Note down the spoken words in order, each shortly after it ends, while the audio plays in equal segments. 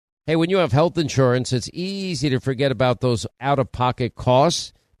Hey, when you have health insurance, it's easy to forget about those out-of-pocket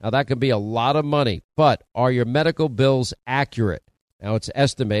costs. Now, that can be a lot of money, but are your medical bills accurate? Now, it's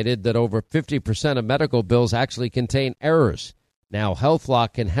estimated that over 50% of medical bills actually contain errors. Now,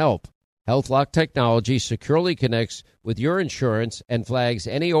 HealthLock can help. HealthLock technology securely connects with your insurance and flags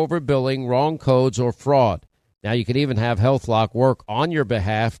any overbilling, wrong codes, or fraud. Now, you can even have HealthLock work on your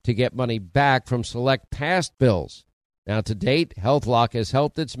behalf to get money back from select past bills. Now, to date, HealthLock has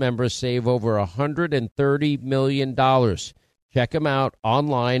helped its members save over $130 million. Check them out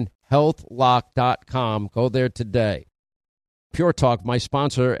online, healthlock.com. Go there today. Pure Talk, my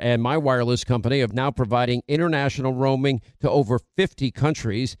sponsor and my wireless company, are now providing international roaming to over 50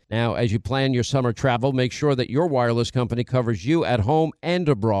 countries. Now, as you plan your summer travel, make sure that your wireless company covers you at home and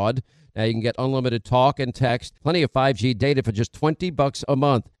abroad. Now, you can get unlimited talk and text, plenty of 5G data for just $20 a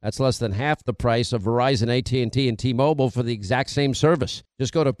month. That's less than half the price of Verizon, AT&T, and T-Mobile for the exact same service.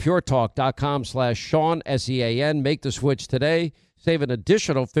 Just go to puretalk.com/Sean, S-E-A-N. Make the switch today. Save an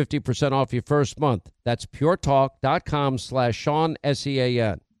additional 50% off your first month. That's puretalk.com/Sean,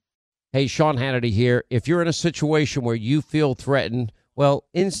 S-E-A-N. Hey, Sean Hannity here. If you're in a situation where you feel threatened, well,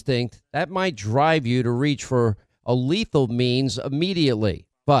 instinct, that might drive you to reach for a lethal means immediately.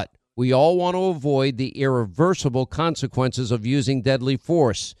 But we all want to avoid the irreversible consequences of using deadly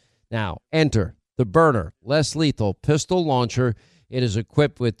force. Now, enter the Burner Less Lethal Pistol Launcher. It is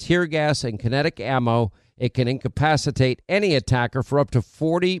equipped with tear gas and kinetic ammo. It can incapacitate any attacker for up to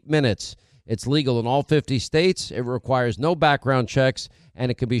 40 minutes. It's legal in all 50 states. It requires no background checks, and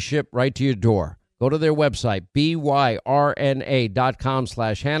it can be shipped right to your door. Go to their website,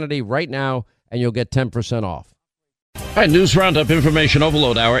 byrna.com/Hannity right now, and you'll get 10% off. All right, News Roundup, Information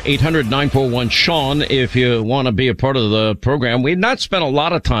Overload Hour, 800-941-SEAN, if you want to be a part of the program. We've not spent a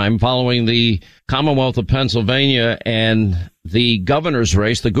lot of time following the Commonwealth of Pennsylvania and the governor's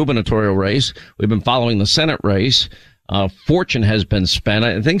race, the gubernatorial race. We've been following the Senate race. Fortune has been spent.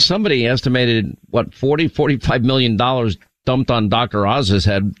 I think somebody estimated, $45 million dumped on Dr. Oz's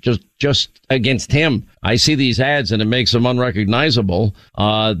head just against him. I see these ads and it makes them unrecognizable.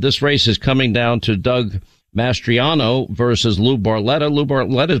 This race is coming down to Doug Mastriano versus Lou Barletta. Lou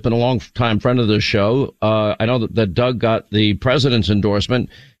Barletta has been a long-time friend of the show. I know that Doug got the president's endorsement.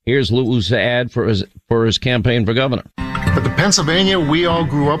 Here's Lou's ad for his campaign for governor. But the Pennsylvania we all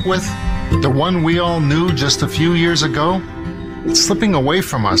grew up with, the one we all knew just a few years ago, it's slipping away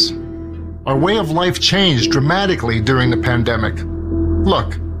from us. Our way of life changed dramatically during the pandemic.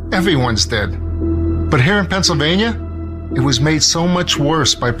 Look, everyone's dead. But here in Pennsylvania, it was made so much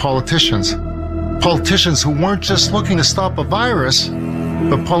worse by politicians. Politicians who weren't just looking to stop a virus,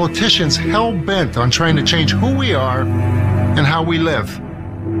 but politicians hell-bent on trying to change who we are and how we live.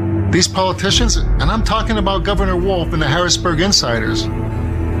 These politicians, and I'm talking about Governor Wolf and the Harrisburg insiders,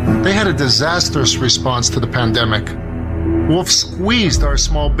 they had a disastrous response to the pandemic. Wolf squeezed our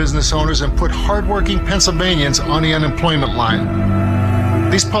small business owners and put hardworking Pennsylvanians on the unemployment line.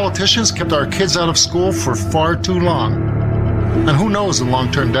 These politicians kept our kids out of school for far too long. And who knows the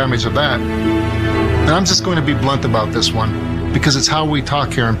long-term damage of that? And I'm just going to be blunt about this one, because it's how we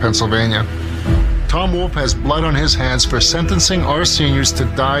talk here in Pennsylvania. Tom Wolf has blood on his hands for sentencing our seniors to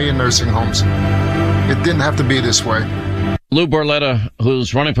die in nursing homes. It didn't have to be this way. Lou Barletta,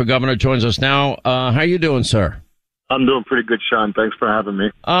 who's running for governor, joins us now. How are you doing, sir? I'm doing pretty good, Sean. Thanks for having me.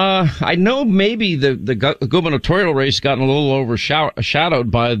 I know maybe the gubernatorial race gotten a little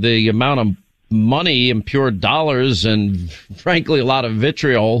overshadowed by the amount of money and pure dollars and, frankly, a lot of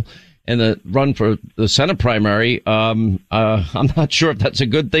vitriol in the run for the Senate primary. I'm not sure if that's a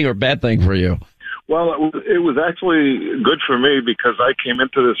good thing or bad thing for you. Well, it was actually good for me because I came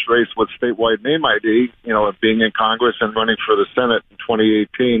into this race with statewide name ID, of being in Congress and running for the Senate in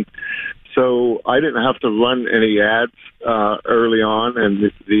 2018. So I didn't have to run any ads early on,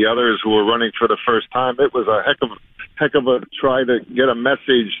 and the others who were running for the first time, it was a heck of a try to get a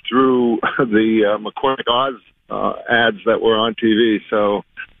message through the McCormick-Oz ads that were on TV. So,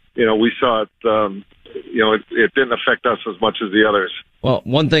 we saw it, it didn't affect us as much as the others. Well,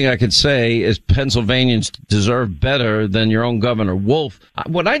 one thing I could say is Pennsylvanians deserve better than your own Governor Wolf.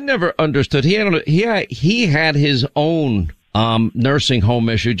 What I never understood, he had his own nursing home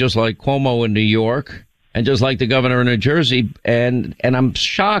issue, just like Cuomo in New York and just like the governor in New Jersey. And I'm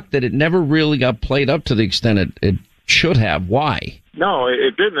shocked that it never really got played up to the extent it should have. Why? No,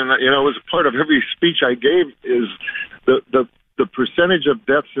 it didn't. And, it was a part of every speech I gave is the percentage of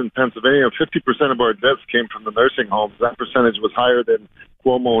deaths in Pennsylvania. 50% of our deaths came from the nursing homes. That percentage was higher than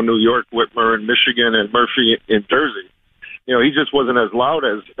Cuomo in New York, Whitmer in Michigan, and Murphy in Jersey. He just wasn't as loud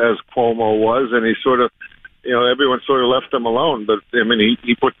as Cuomo was, and he sort of everyone sort of left him alone. But, I mean,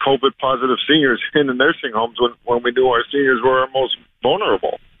 he put COVID-positive seniors in the nursing homes when we knew our seniors were our most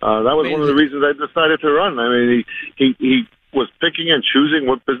vulnerable. That was one of the reasons I decided to run. I mean, he was picking and choosing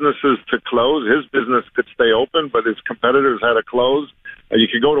what businesses to close. His business could stay open, but his competitors had to close. You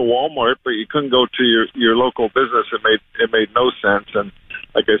could go to Walmart, but you couldn't go to your local business. It made no sense. And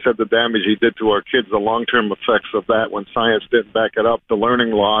like I said, the damage he did to our kids, the long-term effects of that when science didn't back it up, the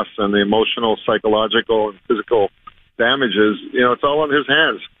learning loss and the emotional, psychological, and physical damages, it's all in his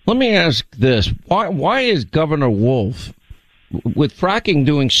hands. Let me ask this. Why is Governor Wolf, with fracking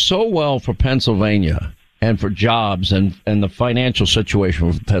doing so well for Pennsylvania and for jobs and the financial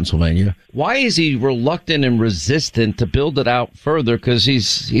situation for Pennsylvania, why is he reluctant and resistant to build it out further? Because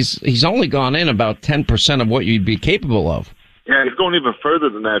he's only gone in about 10% of what you'd be capable of. Yeah, he's going even further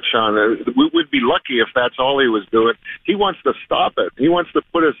than that, Sean. We would be lucky if that's all he was doing. He wants to stop it. He wants to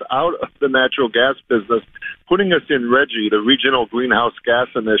put us out of the natural gas business, putting us in RGGI, the Regional Greenhouse Gas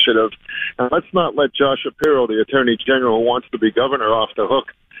Initiative. And let's not let Josh Shapiro, the Attorney General who wants to be governor, off the hook,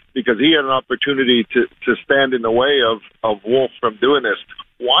 because he had an opportunity to stand in the way of Wolf from doing this.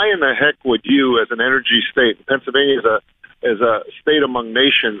 Why in the heck would you, as an energy state, Pennsylvania is a state among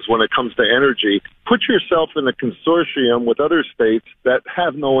nations when it comes to energy, put yourself in a consortium with other states that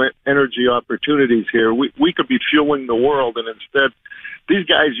have no energy opportunities here? We could be fueling the world, and instead these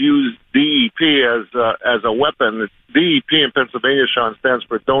guys use DEP as a weapon. DEP in Pennsylvania, Sean, stands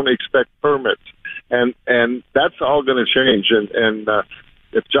for Don't Expect Permits, and that's all going to change. And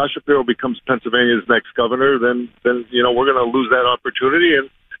if Josh Shapiro becomes Pennsylvania's next governor, then we're going to lose that opportunity, and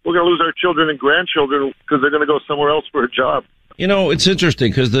we're going to lose our children and grandchildren because they're going to go somewhere else for a job. It's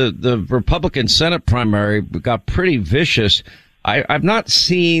interesting because the Republican Senate primary got pretty vicious. I've not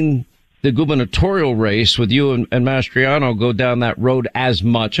seen the gubernatorial race with you and Mastriano go down that road as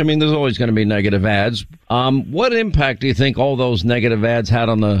much. I mean, there's always going to be negative ads. What impact do you think all those negative ads had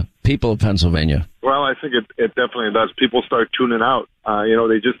on the people of Pennsylvania? Well, I think it definitely does. People start tuning out.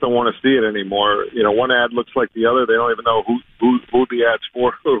 They just don't want to see it anymore. One ad looks like the other. They don't even know who the ad's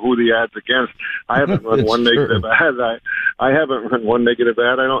for or who the ad's against. I haven't run one negative ad. I haven't run one negative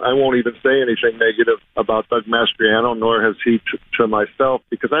ad. I won't even say anything negative about Doug Mastriano, nor has he to myself,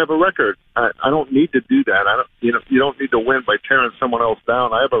 because I have a record. I don't need to do that. You don't need to win by tearing someone else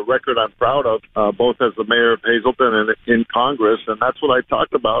down. I have a record I'm proud of, both as the mayor of Hazleton and in Congress, and that's what I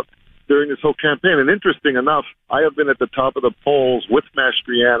talked about during this whole campaign. And interesting enough, I have been at the top of the polls with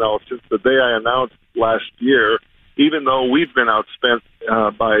Mastriano since the day I announced last year, even though we've been outspent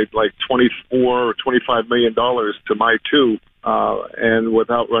by like $24 or $25 million to my two, and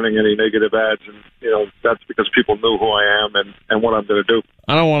without running any negative ads. And, that's because people knew who I am and what I'm going to do.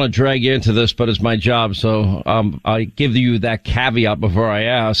 I don't want to drag you into this, but it's my job. So I give you that caveat before I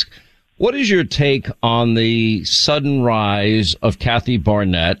ask. What is your take on the sudden rise of Kathy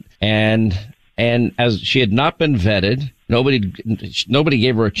Barnett? And as she had not been vetted, nobody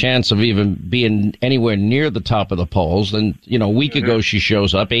gave her a chance of even being anywhere near the top of the polls. And, a week ago she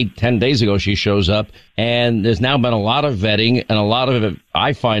shows up, 10 days ago she shows up, and there's now been a lot of vetting, and a lot of it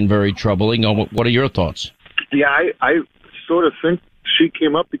I find very troubling. What are your thoughts? Yeah, I sort of think she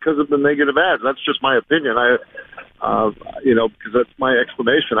came up because of the negative ads. That's just my opinion. Because that's my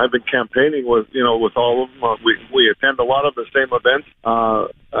explanation. I've been campaigning with all of them. We attend a lot of the same events.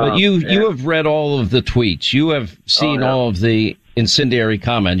 But you have read all of the tweets. You have seen all of the incendiary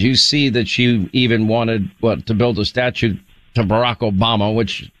comments. You see that she even wanted to build a statue to Barack Obama,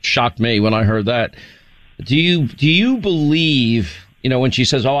 which shocked me when I heard that. Do you believe, when she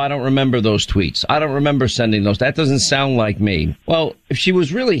says, I don't remember those tweets. I don't remember sending those. That doesn't sound like me. Well, if she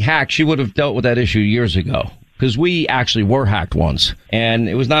was really hacked, she would have dealt with that issue years ago. Because we actually were hacked once, and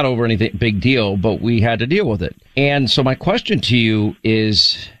it was not over anything big deal, but we had to deal with it. And so my question to you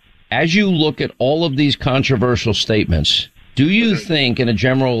is, as you look at all of these controversial statements, do you think in a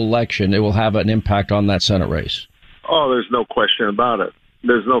general election it will have an impact on that Senate race? Oh, there's no question about it.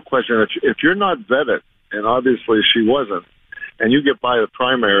 There's no question. If you're not vetted, and obviously she wasn't, and you get by the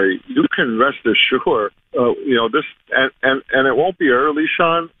primary, you can rest assured, this, and it won't be early,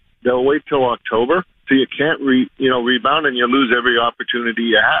 Sean. They'll wait till October. So you can't rebound, and you lose every opportunity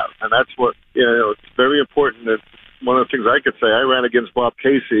you have. And that's what, it's very important that one of the things I could say, I ran against Bob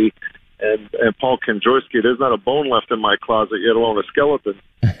Casey and Paul Kondrowski. There's not a bone left in my closet, yet alone a skeleton.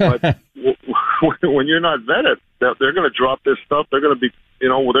 But when you're not vetted, they're going to drop this stuff. They're going to be, they're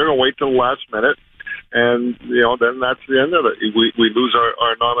going to wait till the last minute. And, then that's the end of it. We lose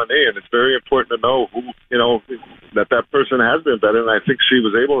our nominee, and it's very important to know who, that person has been vetted, and I think she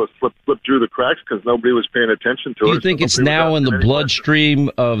was able to slip through the cracks because nobody was paying attention to her. Do you think it's now in the bloodstream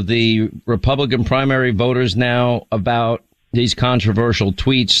of the Republican primary voters now about these controversial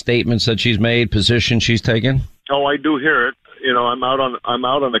tweets, statements that she's made, positions she's taken? Oh, I do hear it. You know, I'm out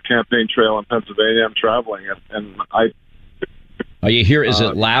on the campaign trail in Pennsylvania. I'm traveling, and I. Are you here? Is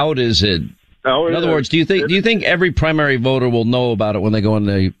it loud? Is it? No, in other words, do you think every primary voter will know about it when they go in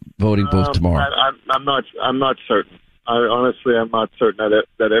the voting booth tomorrow? I'm not certain. Honestly, I'm not certain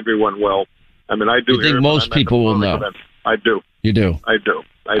that everyone will. I mean, I do. You think most people will know? I do. You do. I do.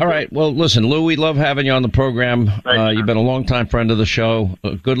 All right. Well, listen, Lou, we love having you on the program. You've been a longtime friend of the show.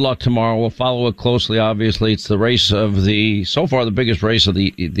 Good luck tomorrow. We'll follow it closely. Obviously, it's the race of so far the biggest race of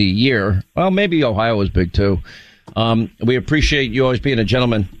the year. Well, maybe Ohio is big too. We appreciate you always being a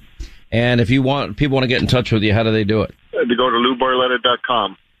gentleman. And if people want to get in touch with you, how do they do it? To go to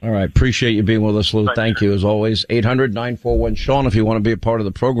LouBarletta.com. All right. Appreciate you being with us, Lou. Thank you, as always. 800-941-SEAN if you want to be a part of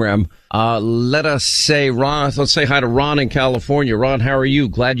the program. Let's say hi to Ron in California. Ron, how are you?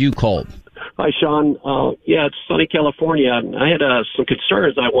 Glad you called. Hi, Sean. Yeah, it's sunny California. I had some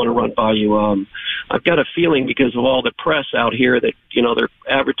concerns I want to run by you. I've got a feeling because of all the press out here that, they're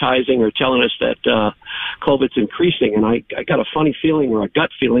advertising or telling us that COVID's increasing. And I got a funny feeling or a gut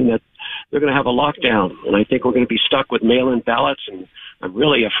feeling that they're going to have a lockdown. And I think we're going to be stuck with mail-in ballots. And I'm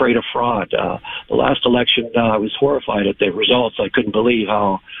really afraid of fraud. The last election, I was horrified at the results. I couldn't believe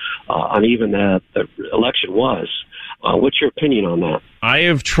how uneven the election was. What's your opinion on that? I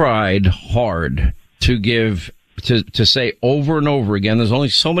have tried hard to say over and over again. There's only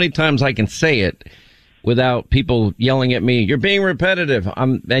so many times I can say it without people yelling at me. You're being repetitive.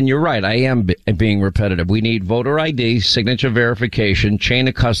 And you're right. I am being repetitive. We need voter ID, signature verification, chain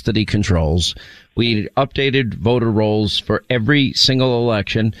of custody controls. We need updated voter rolls for every single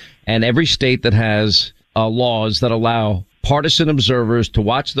election, and every state that has laws that allow partisan observers to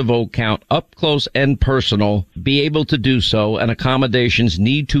watch the vote count up close and personal, be able to do so, and accommodations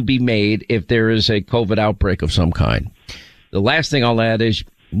need to be made if there is a COVID outbreak of some kind. The last thing I'll add is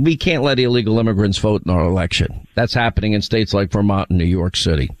we can't let illegal immigrants vote in our election. That's happening in states like Vermont and New York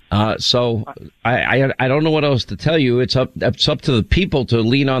City. So I don't know what else to tell you. It's up to the people to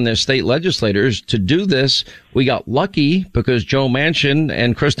lean on their state legislators to do this. We got lucky because Joe Manchin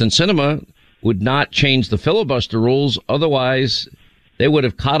and Kristen Sinema would not change the filibuster rules. Otherwise, they would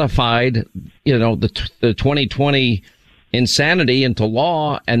have codified, the 2020 insanity into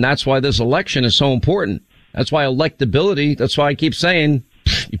law. And that's why this election is so important. That's why electability, that's why I keep saying,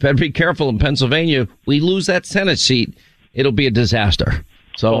 you better be careful in Pennsylvania. We lose that Senate seat, it'll be a disaster.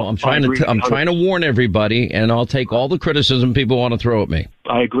 So I'm trying to warn everybody, and I'll take all the criticism people want to throw at me.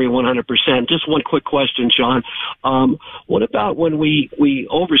 I agree 100%. Just one quick question, Sean. What about when we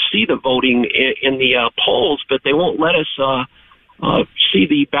oversee the voting in the polls, but they won't let us see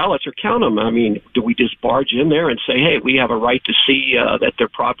the ballots or count them? I mean, do we just barge in there and say, hey, we have a right to see that they're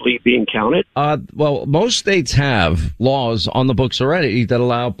properly being counted? Well, most states have laws on the books already that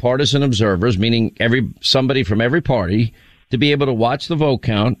allow partisan observers, meaning somebody from every party, to be able to watch the vote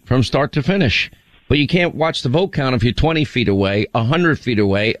count from start to finish. But you can't watch the vote count if you're 20 feet away, 100 feet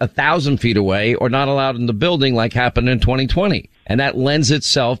away, 1,000 feet away, or not allowed in the building like happened in 2020. And that lends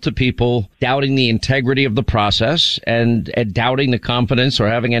itself to people doubting the integrity of the process and doubting the confidence or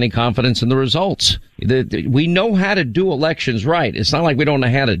having any confidence in the results. We know how to do elections right. It's not like we don't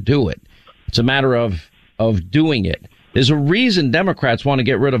know how to do it. It's a matter of doing it. There's a reason Democrats want to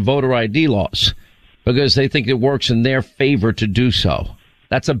get rid of voter ID laws, because they think it works in their favor to do so.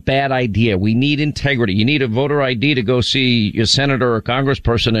 That's a bad idea. We need integrity. You need a voter ID to go see your senator or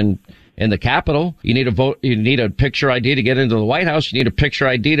congressperson in the Capitol. You need a picture ID to get into the White House. You need a picture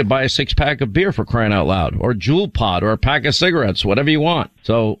ID to buy a 6-pack of beer, for crying out loud, or a Juul pod, or a pack of cigarettes, whatever you want.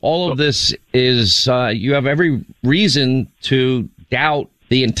 So all of this is, you have every reason to doubt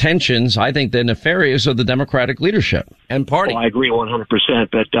the intentions, I think, the nefarious of the Democratic leadership and party. Well, I agree 100%,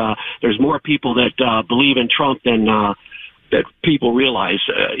 but there's more people that believe in Trump than that people realize.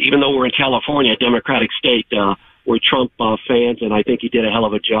 Even though we're in California, a Democratic state, we're Trump fans, and I think he did a hell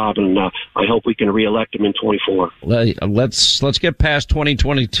of a job, and I hope we can reelect him in 24. Let's get past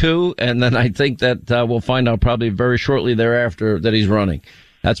 2022, and then I think that we'll find out probably very shortly thereafter that he's running.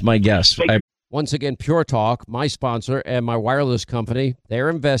 That's my guess. Once again, Pure Talk, my sponsor and my wireless company, they're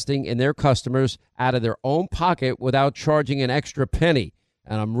investing in their customers out of their own pocket without charging an extra penny.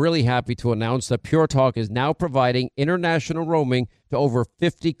 And I'm really happy to announce that Pure Talk is now providing international roaming to over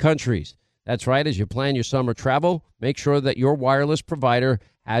 50 countries. That's right. As you plan your summer travel, make sure that your wireless provider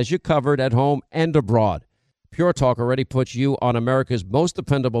has you covered at home and abroad. Pure Talk already puts you on America's most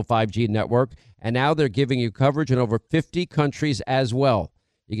dependable 5G network, and now they're giving you coverage in over 50 countries as well.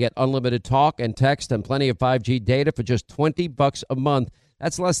 You get unlimited talk and text and plenty of 5G data for just $20 a month.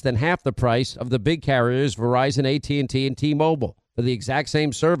 That's less than half the price of the big carriers Verizon, AT&T, and T-Mobile for the exact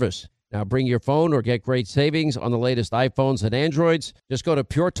same service. Now bring your phone or get great savings on the latest iPhones and Androids. Just go to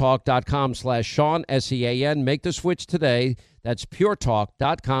puretalk.com/Sean, S-E-A-N. Make the switch today. That's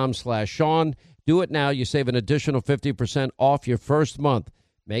puretalk.com/Sean. Do it now. You save an additional 50% off your first month.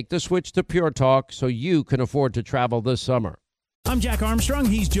 Make the switch to Pure Talk so you can afford to travel this summer. I'm Jack Armstrong.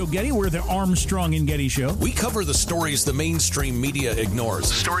 He's Joe Getty. We're the Armstrong and Getty Show. We cover the stories the mainstream media ignores.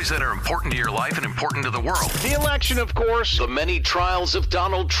 The stories that are important to your life and important to the world. The election, of course. The many trials of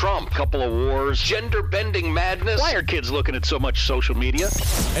Donald Trump. Couple of wars. Gender-bending madness. Why are kids looking at so much social media?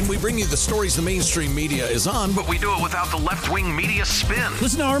 And we bring you the stories the mainstream media is on, but we do it without the left-wing media spin.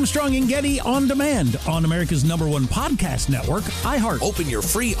 Listen to Armstrong and Getty on demand on America's #1 podcast network, iHeart. Open your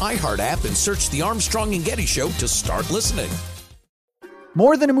free iHeart app and search The Armstrong and Getty Show to start listening.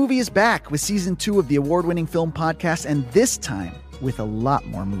 More Than a Movie is back with Season 2 of the award-winning film podcast, and this time with a lot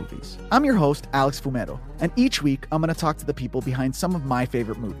more movies. I'm your host, Alex Fumero, and each week I'm going to talk to the people behind some of my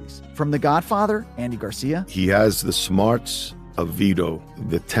favorite movies. From The Godfather, Andy Garcia. He has the smarts of Vito,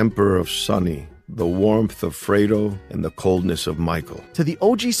 the temper of Sonny, the warmth of Fredo, and the coldness of Michael. To the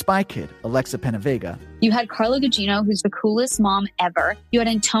OG Spy Kid, Alexa Penavega. You had Carla Gugino, who's the coolest mom ever. You had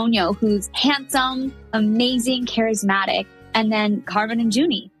Antonio, who's handsome, amazing, charismatic. And then Carvin and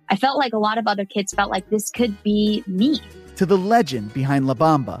Junie. I felt like a lot of other kids felt like this could be me. To the legend behind La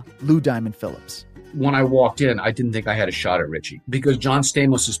Bamba, Lou Diamond Phillips. When I walked in, I didn't think I had a shot at Richie because John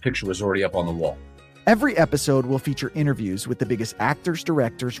Stamos' picture was already up on the wall. Every episode will feature interviews with the biggest actors,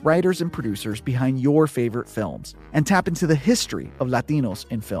 directors, writers, and producers behind your favorite films and tap into the history of Latinos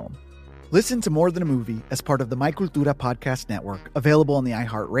in film. Listen to More Than a Movie as part of the My Cultura podcast network, available on the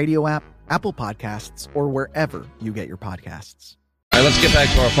iHeartRadio app, Apple Podcasts, or wherever you get your podcasts. All right, let's get back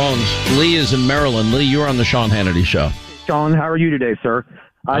to our phones. Lee is in Maryland. Lee, you're on the Sean Hannity Show. Sean, how are you today, sir?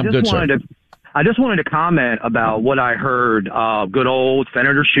 I just wanted to comment about what I heard good old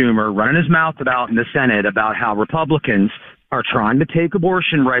Senator Schumer running his mouth about in the Senate about how Republicans are trying to take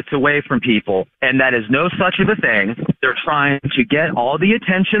abortion rights away from people, and that is no such of a thing. They're trying to get all the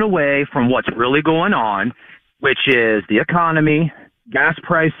attention away from what's really going on, which is the economy, gas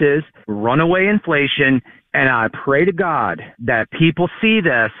prices, runaway inflation, and I pray to God that people see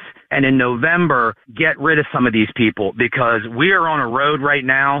this and in November get rid of some of these people, because we are on a road right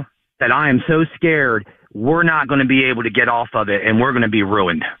now that I am so scared we're not going to be able to get off of it, and we're going to be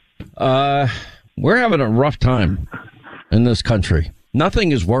ruined. We're having a rough time in this country.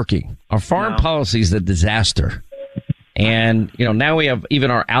 Nothing is working. Our foreign policy is a disaster. And, now we have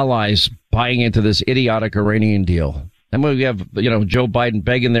even our allies buying into this idiotic Iranian deal. And we have, Joe Biden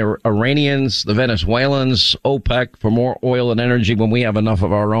begging the Iranians, the Venezuelans, OPEC for more oil and energy when we have enough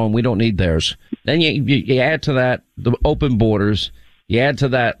of our own. We don't need theirs. Then you add to that the open borders. You add to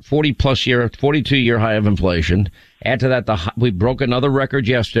that 42-year high of inflation. Add to that we broke another record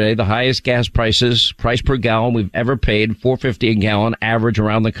yesterday, the highest gas price per gallon we've ever paid, $4.50 a gallon average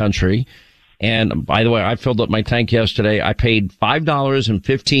around the country. And by the way, I filled up my tank yesterday. I paid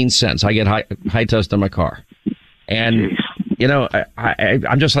 $5.15. I get high test in my car. And,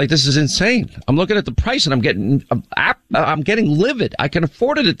 I'm just like, this is insane. I'm looking at the price and I'm getting livid. I can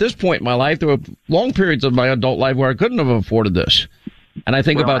afford it at this point in my life. There were long periods of my adult life where I couldn't have afforded this. And I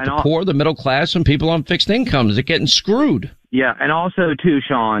think about the poor, the middle class, and people on fixed incomes. They're getting screwed. Yeah, and also, too,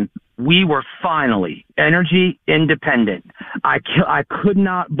 Sean, we were finally energy independent. I could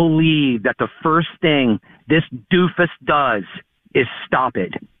not believe that the first thing this doofus does is stop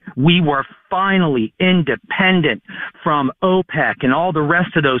it. We were finally independent from OPEC and all the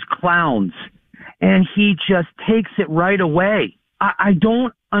rest of those clowns. And he just takes it right away. I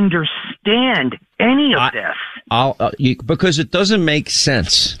don't understand any of this. Because it doesn't make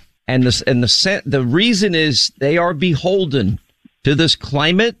sense. And the reason is they are beholden to this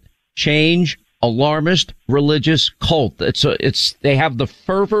climate change alarmist religious cult. They have the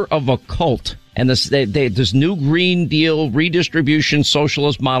fervor of a cult. And this new Green Deal redistribution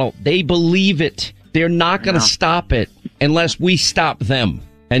socialist model, they believe it. They're not going to stop it unless we stop them.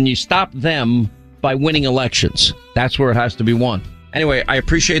 And you stop them by winning elections. That's where it has to be won. Anyway, I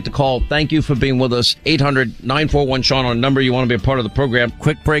appreciate the call. Thank you for being with us. 800-941-SEAN on a number you want to be a part of the program.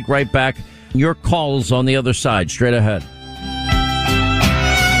 Quick break, right back. Your calls on the other side, straight ahead.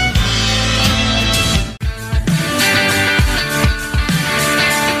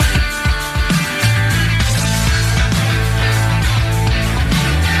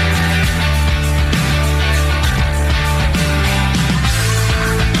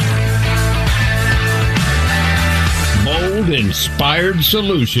 inspired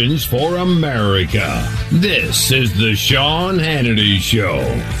solutions for America. This is the Sean Hannity Show.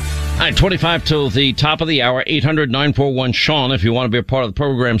 All right, 25 till the top of the hour, 800-941-SEAN if you want to be a part of the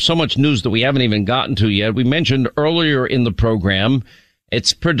program. So much news that we haven't even gotten to yet. We mentioned earlier in the program,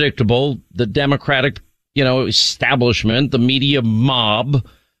 it's predictable, the Democratic, establishment, the media mob,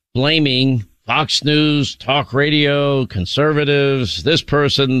 blaming Fox News, talk radio, conservatives, this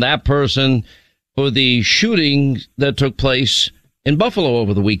person, that person, for the shooting that took place in Buffalo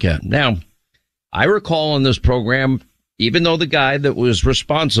over the weekend. Now, I recall on this program, even though the guy that was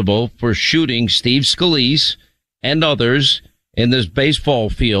responsible for shooting Steve Scalise and others in this baseball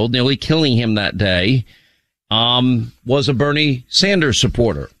field, nearly killing him that day, was a Bernie Sanders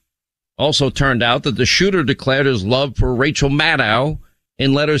supporter. Also turned out that the shooter declared his love for Rachel Maddow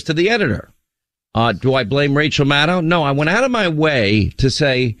in letters to the editor. Do I blame Rachel Maddow? No, I went out of my way to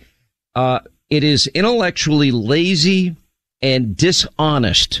say it is intellectually lazy and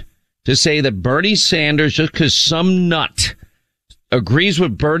dishonest to say that Bernie Sanders, just because some nut agrees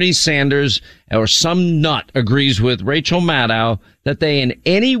with Bernie Sanders or some nut agrees with Rachel Maddow, that they in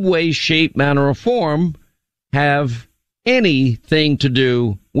any way, shape, manner, or form have anything to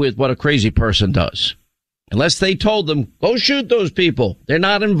do with what a crazy person does. Unless they told them, go shoot those people. They're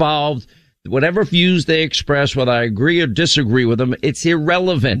not involved. Whatever views they express, whether I agree or disagree with them, it's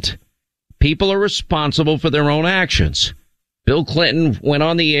irrelevant. People are responsible for their own actions. Bill Clinton went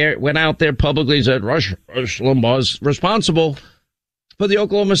out there publicly and said Rush Limbaugh's responsible for the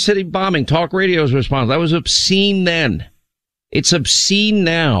Oklahoma City bombing. Talk radio is responsible. That was obscene then. It's obscene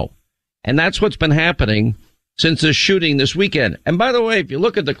now. And that's what's been happening since the shooting this weekend. And by the way, if you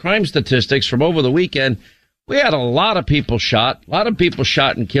look at the crime statistics from over the weekend, we had a lot of people shot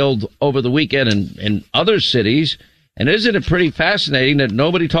and killed over the weekend in other cities. And isn't it pretty fascinating that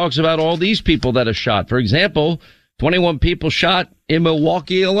nobody talks about all these people that are shot? For example, 21 people shot in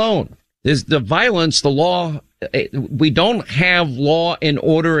Milwaukee alone. There's the violence, the law. We don't have law and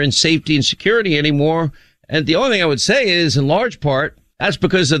order and safety and security anymore. And the only thing I would say is, in large part, that's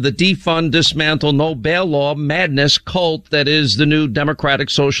because of the defund, dismantle, no bail law madness cult that is the new Democratic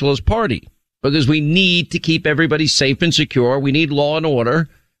Socialist Party. Because we need to keep everybody safe and secure. We need law and order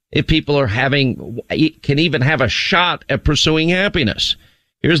if people can even have a shot at pursuing happiness.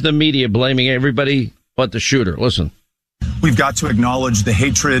 Here's the media blaming everybody but the shooter. Listen. We've got to acknowledge the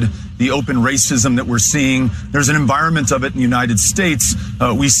hatred, the open racism that we're seeing. There's an environment of it in the United States.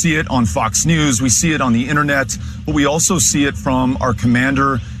 We see it on Fox News. We see it on the internet, but we also see it from our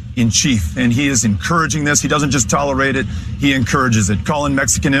commander-in-chief. And he is encouraging this. He doesn't just tolerate it. He encourages it. Calling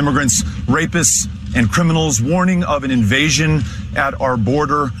Mexican immigrants rapists and criminals, warning of an invasion at our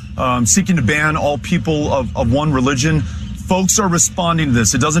border, seeking to ban all people of one religion. Folks are responding to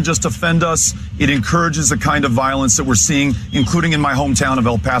this. It doesn't just offend us. It encourages the kind of violence that we're seeing, including in my hometown of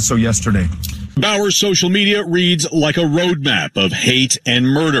El Paso yesterday. Bauer's social media reads like a roadmap of hate and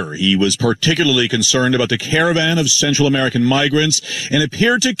murder. He was particularly concerned about the caravan of Central American migrants and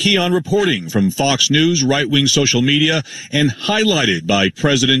appeared to key on reporting from Fox News, right-wing social media, and highlighted by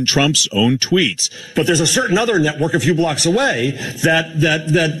President Trump's own tweets. But there's a certain other network a few blocks away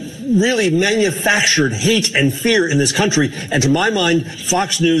that really manufactured hate and fear in this country. And to my mind,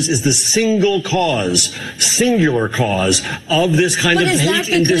 Fox News is the singular cause of this kind of hate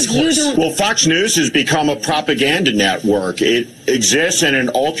and discourse. Well, Fox News has become a propaganda network. It exists in an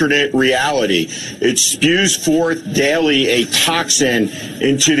alternate reality. It spews forth daily a toxin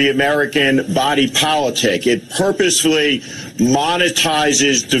into the American body politic. It purposefully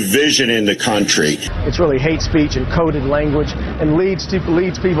monetizes division in the country. It's really hate speech and coded language, and leads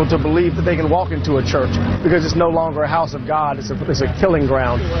people to believe that they can walk into a church because it's no longer a house of God. It's a killing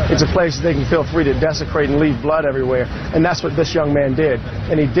ground. It's a place that they can feel free to desecrate and leave blood everywhere. And that's what this young man did.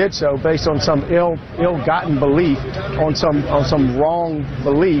 And he did so based on some ill-gotten belief, on some wrong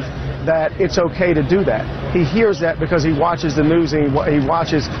belief that it's okay to do that. He hears that because he watches the news and he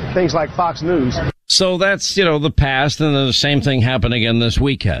watches things like Fox News. So that's, the past, and then the same thing happened again this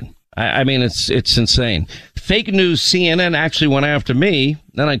weekend. I mean, it's insane. Fake news CNN actually went after me.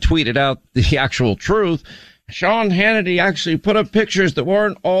 Then I tweeted out the actual truth. Sean Hannity actually put up pictures that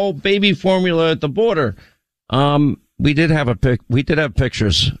weren't all baby formula at the border. We did have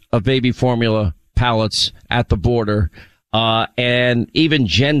pictures of baby formula pallets at the border. And even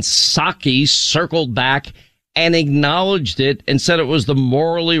Jen Psaki circled back and acknowledged it and said it was the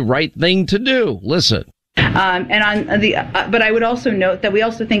morally right thing to do. Listen. But I would also note that we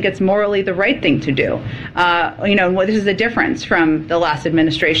also think it's morally the right thing to do. This is a difference from the last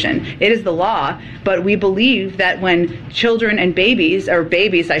administration. It is the law, but we believe that when children and babies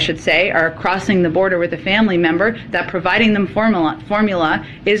I should say, are crossing the border with a family member, that providing them formula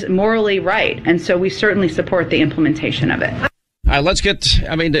is morally right. And so we certainly support the implementation of it. All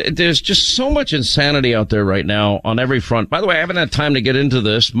right, there's just so much insanity out there right now on every front. By the way, I haven't had time to get into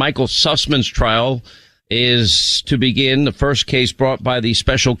this. Michael Sussman's trial is to begin, the first case brought by the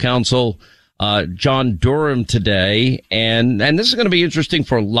special counsel, John Durham today. And this is going to be interesting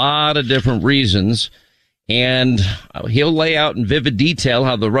for a lot of different reasons. And he'll lay out in vivid detail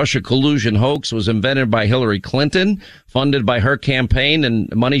how the Russia collusion hoax was invented by Hillary Clinton, funded by her campaign and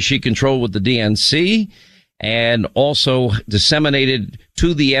money she controlled with the DNC, and also disseminated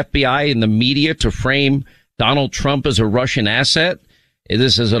to the FBI and the media to frame Donald Trump as a Russian asset.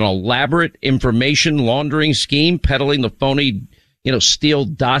 This is an elaborate information laundering scheme, peddling the phony, Steele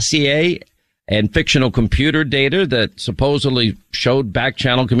dossier and fictional computer data that supposedly showed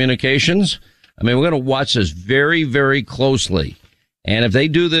back-channel communications. We're going to watch this very, very closely. And if they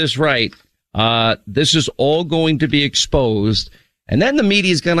do this right, this is all going to be exposed. And then the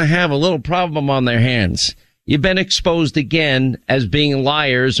media is going to have a little problem on their hands. You've been exposed again as being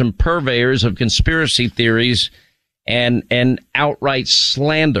liars and purveyors of conspiracy theories and outright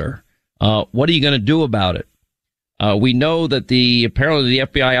slander. What are you going to do about it? We know that apparently the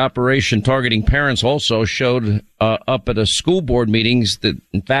FBI operation targeting parents also showed up at a school board meetings that,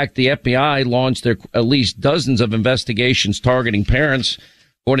 in fact, the FBI launched at least dozens of investigations targeting parents,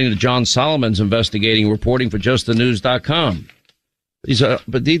 according to John Solomon's investigating reporting for JustTheNews.com.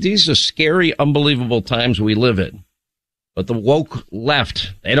 These are scary, unbelievable times we live in. But the woke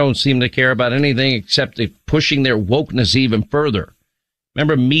left, they don't seem to care about anything except pushing their wokeness even further.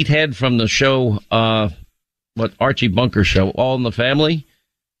 Remember Meathead from the show, Archie Bunker show, All in the Family?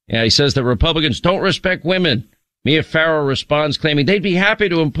 Yeah, he says that Republicans don't respect women. Mia Farrow responds claiming they'd be happy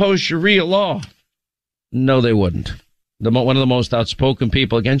to impose Sharia law. No, they wouldn't. One of the most outspoken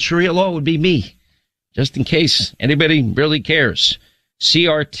people against Sharia law would be me, just in case anybody really cares.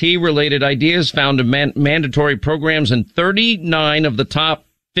 CRT-related ideas found in mandatory programs in 39 of the top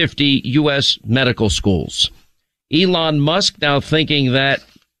 50 U.S. medical schools. Elon Musk now thinking that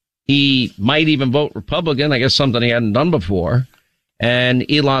he might even vote Republican, I guess something he hadn't done before. And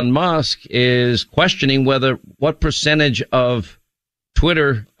Elon Musk is questioning what percentage of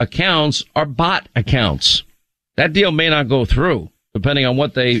Twitter accounts are bot accounts. That deal may not go through, depending on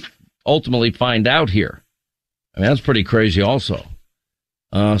what they ultimately find out here. That's pretty crazy also.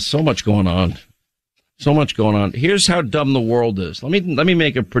 So much going on. Here's how dumb the world is. Let me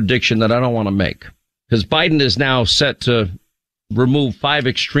make a prediction that I don't want to make, because Biden is now set to remove 5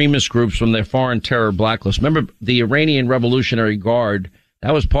 extremist groups from their foreign terror blacklist. Remember the Iranian Revolutionary Guard?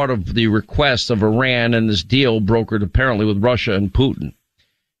 That was part of the request of Iran and this deal brokered apparently with Russia and Putin.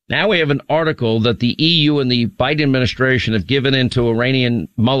 Now we have an article that the EU and the Biden administration have given into Iranian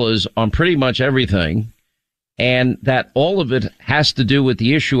mullahs on pretty much everything, and that all of it has to do with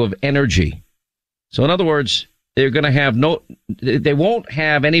the issue of energy. So in other words, they're going to have they won't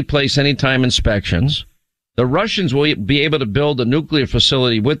have any place, anytime inspections. The Russians will be able to build a nuclear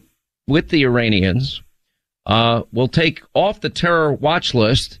facility with the Iranians. Will take off the terror watch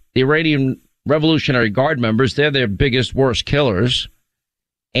list the Iranian Revolutionary Guard members. They're their biggest, worst killers.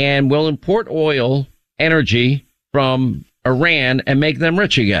 And will import oil, energy from Iran and make them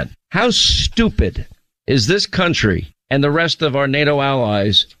rich again. How stupid is this country and the rest of our NATO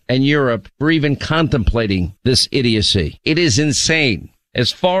allies and Europe for even contemplating this idiocy? It is insane.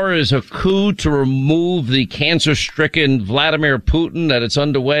 As far as a coup to remove the cancer-stricken Vladimir Putin, that it's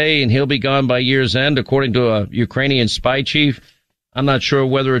underway and he'll be gone by year's end, according to a Ukrainian spy chief, I'm not sure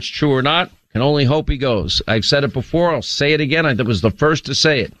whether it's true or not. Can only hope he goes. I've said it before. I'll say it again. I was the first to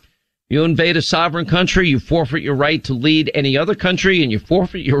say it. You invade a sovereign country, you forfeit your right to lead any other country, and you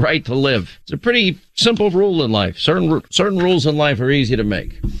forfeit your right to live. It's a pretty simple rule in life. Certain rules in life are easy to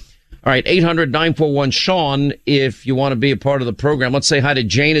make. All right, 800-941-SEAN if you want to be a part of the program. Let's say hi to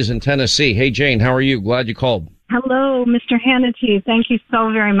Jane is in Tennessee. Hey, Jane, how are you? Glad you called. Hello, Mr. Hannity. Thank you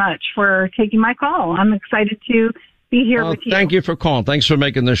so very much for taking my call. I'm excited to be here with you. Thank you for calling. Thanks for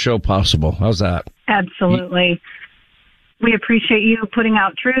making this show possible. How's that? Absolutely. We appreciate you putting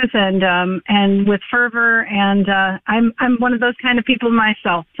out truth and with fervor. And I'm one of those kind of people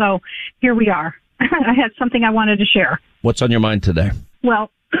myself. So here we are. I had something I wanted to share. What's on your mind today? Well,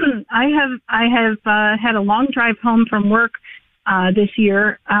 I have had a long drive home from work this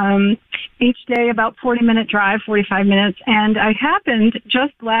year. Each day about 40-minute drive, 45 minutes. And I happened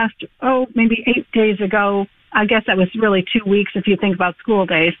just maybe 8 days ago, I guess that was really 2 weeks if you think about school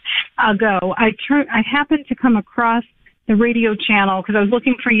days ago, I happened to come across the radio channel because I was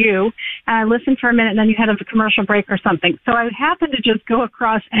looking for you, and I listened for a minute, and then you had a commercial break or something. So I happened to just go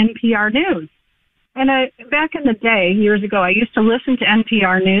across NPR News. And back in the day, years ago, I used to listen to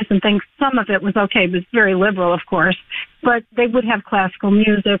NPR News and think some of it was okay. It was very liberal, of course, but they would have classical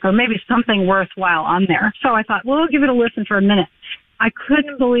music or maybe something worthwhile on there. So I thought, well, I'll give it a listen for a minute. I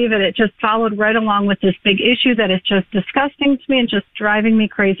couldn't believe it. It just followed right along with this big issue that is just disgusting to me and just driving me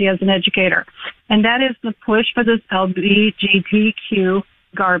crazy as an educator. And that is the push for this LGBTQ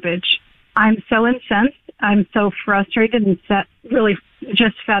garbage. I'm so incensed. I'm so frustrated and really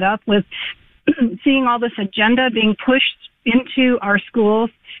just fed up with seeing all this agenda being pushed into our schools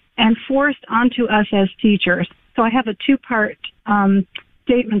and forced onto us as teachers. So I have a two-part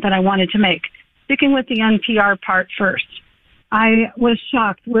statement that I wanted to make. Sticking with the NPR part first. I was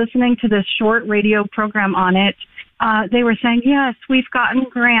shocked listening to this short radio program on it. They were saying, yes, we've gotten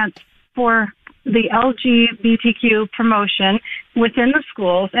grants for the LGBTQ promotion within the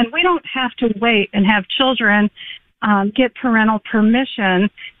schools, and we don't have to wait and have children get parental permission.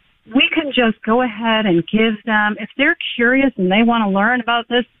 We can just go ahead and give them, if they're curious and they want to learn about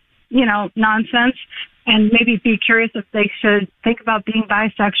this, nonsense, and maybe be curious if they should think about being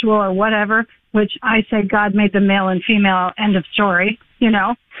bisexual or whatever, which I say God made them male and female, end of story,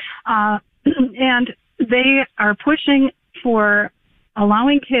 and they are pushing for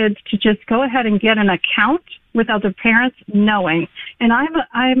allowing kids to just go ahead and get an account without their parents knowing. And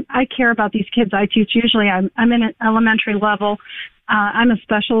I care about these kids. I teach usually. I'm in an elementary level. I'm a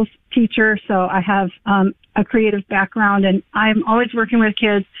special teacher, so I have a creative background, and I'm always working with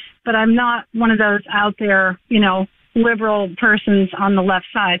kids, but I'm not one of those out there, liberal persons on the left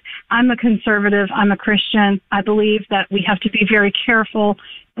side. I'm a conservative. I'm a Christian. I believe that we have to be very careful,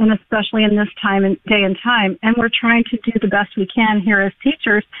 and especially in this day and time. And we're trying to do the best we can here as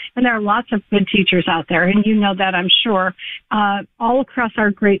teachers. And there are lots of good teachers out there, and you know that, I'm sure, all across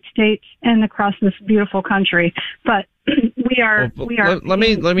our great states and across this beautiful country. But we are. Let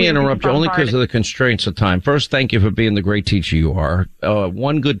me interrupt you only because of the constraints of time. First, thank you for being the great teacher you are.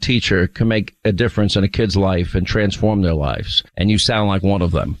 One good teacher can make a difference in a kid's life and transform their lives, and you sound like one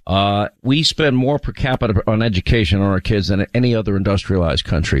of them. We spend more per capita on education on our kids than any other industrialized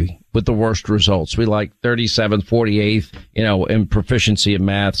country, with the worst results. We like 37th, 48th, in proficiency in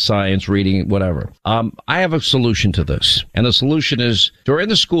math, science, reading, whatever. I have a solution to this, and the solution is during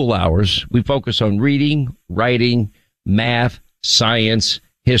the school hours, we focus on reading, writing, math, science,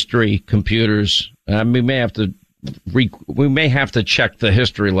 history, computers. We may have to check the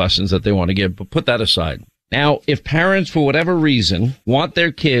history lessons that they want to give, but put that aside. Now, if parents, for whatever reason, want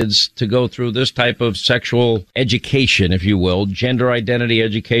their kids to go through this type of sexual education, if you will, gender identity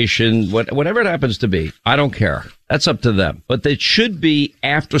education, whatever it happens to be, I don't care. That's up to them. But it should be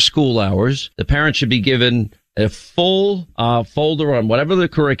after school hours. The parents should be given a full folder on whatever the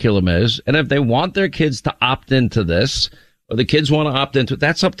curriculum is. And if they want their kids to opt into this, or the kids want to opt into it,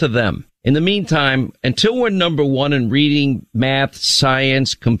 that's up to them. In the meantime, until we're number one in reading, math,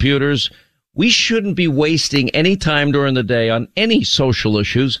 science, computers, we shouldn't be wasting any time during the day on any social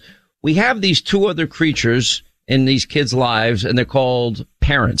issues. We have these two other creatures in these kids' lives, and they're called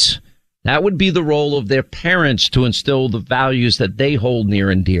parents. That would be the role of their parents to instill the values that they hold near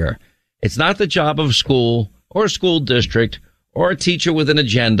and dear. It's not the job of a school or a school district or a teacher with an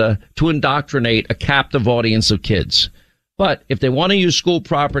agenda to indoctrinate a captive audience of kids. But if they want to use school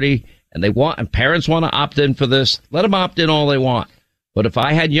property and parents want to opt in for this, let them opt in all they want. But if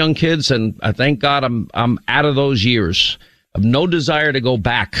I had young kids, and I thank God I'm out of those years, of no desire to go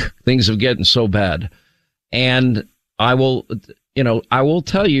back. Things have gotten so bad. And I will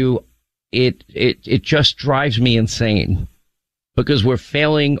tell you, it just drives me insane because we're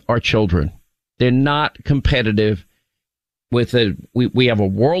failing our children. They're not competitive with it. We have a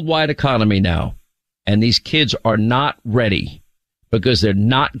worldwide economy now, and these kids are not ready because they're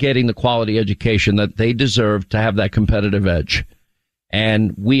not getting the quality education that they deserve to have that competitive edge.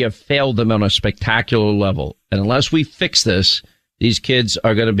 And we have failed them on a spectacular level. And unless we fix this, these kids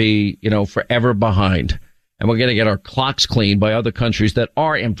are going to be, forever behind. And we're going to get our clocks cleaned by other countries that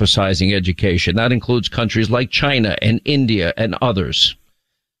are emphasizing education. That includes countries like China and India and others.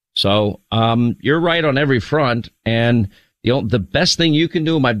 So, you're right on every front. And the best thing you can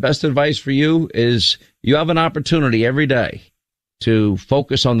do, my best advice for you is you have an opportunity every day to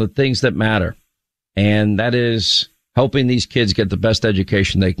focus on the things that matter. And that is helping these kids get the best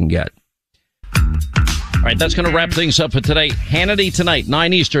education they can get. All right, that's going to wrap things up for today. Hannity tonight,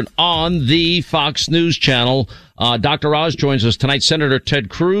 9 Eastern, on the Fox News Channel. Dr. Oz joins us tonight. Senator Ted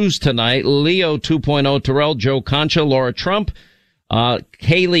Cruz tonight. Leo 2.0 Terrell, Joe Concha, Laura Trump,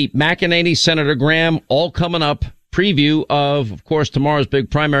 Kayleigh McEnany, Senator Graham, all coming up. Preview of course, tomorrow's big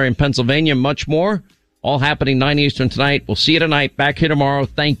primary in Pennsylvania, much more. All happening 9 Eastern tonight. We'll see you tonight. Back here tomorrow.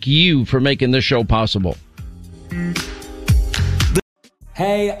 Thank you for making this show possible.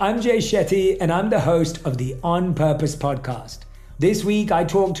 Hey, I'm Jay Shetty, and I'm the host of the On Purpose podcast. This week, I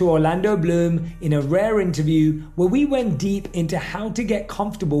talked to Orlando Bloom in a rare interview where we went deep into how to get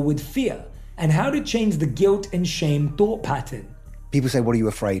comfortable with fear and how to change the guilt and shame thought pattern. People say, what are you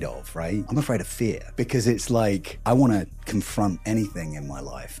afraid of, right? I'm afraid of fear because it's like I want to confront anything in my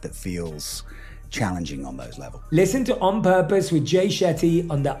life that feels challenging on those levels. Listen to On Purpose with Jay Shetty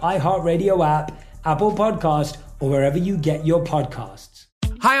on the iHeartRadio app, Apple Podcast, or wherever you get your podcasts.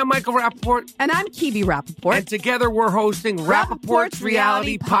 Hi, I'm Michael Rappaport. And I'm Kibi Rappaport. And together we're hosting Rappaport's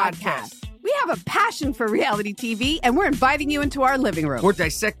Reality Podcast. We have a passion for reality TV, and we're inviting you into our living room. We're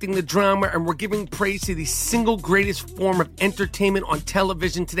dissecting the drama, and we're giving praise to the single greatest form of entertainment on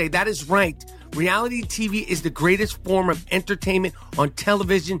television today. That is right. Reality TV is the greatest form of entertainment on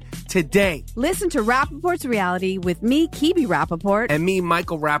television today. Listen to Rappaport's Reality with me, Kibi Rappaport. And me,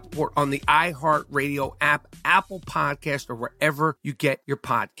 Michael Rappaport, on the iHeartRadio app, Apple Podcast, or wherever you get your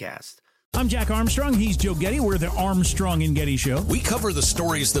podcast. I'm Jack Armstrong. He's Joe Getty. We're the Armstrong and Getty Show. We cover the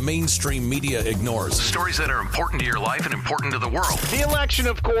stories the mainstream media ignores. Stories that are important to your life and important to the world. The election,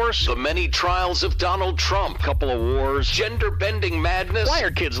 of course. The many trials of Donald Trump. Couple of wars. Gender-bending madness. Why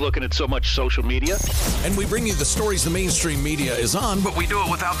are kids looking at so much social media? And we bring you the stories the mainstream media is on, but we do it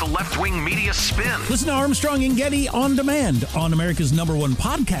without the left-wing media spin. Listen to Armstrong and Getty on demand on America's #1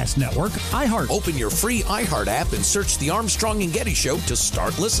 podcast network, iHeart. Open your free iHeart app and search the Armstrong and Getty Show to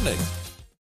start listening.